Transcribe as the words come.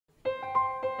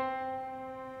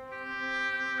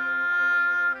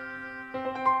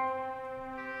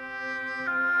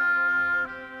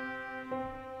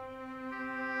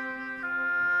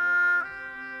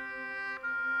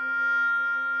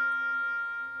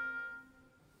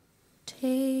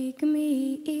Take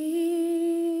me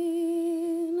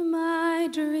in my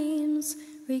dreams,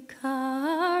 recurring,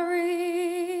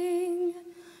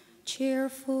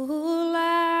 cheerful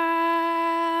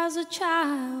as a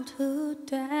childhood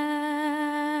dance,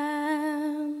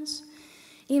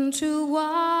 into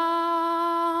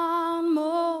one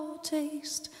more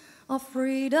taste of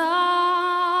freedom,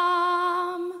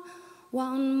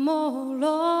 one more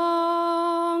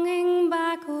longing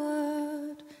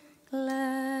backward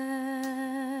glance.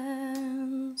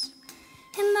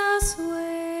 In the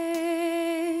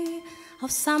sway of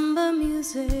samba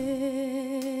music,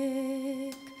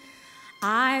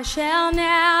 I shall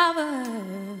never,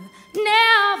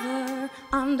 never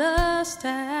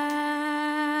understand.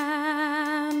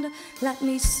 Let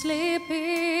me slip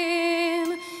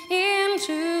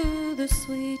into the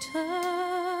sweeter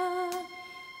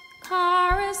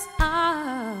chorus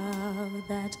of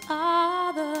that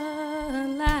other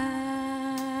land.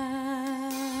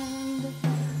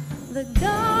 The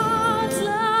gods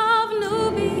love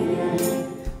Nubia,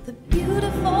 the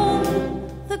beautiful,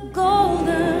 the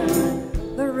golden,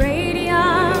 the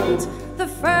radiant, the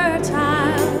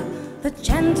fertile, the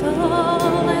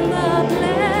gentle and the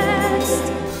blessed.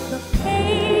 The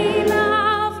pain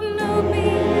of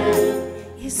Nubia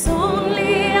is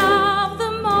only of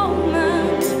the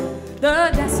moment,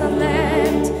 the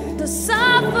desolate, the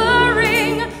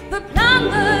suffering, the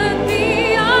plundered,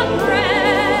 the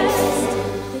oppressed.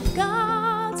 The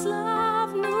gods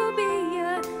love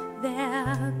Nubia,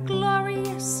 their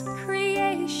glorious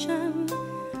creation.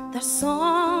 Their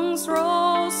songs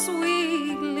roll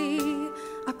sweetly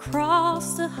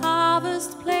across the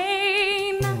harvest plain.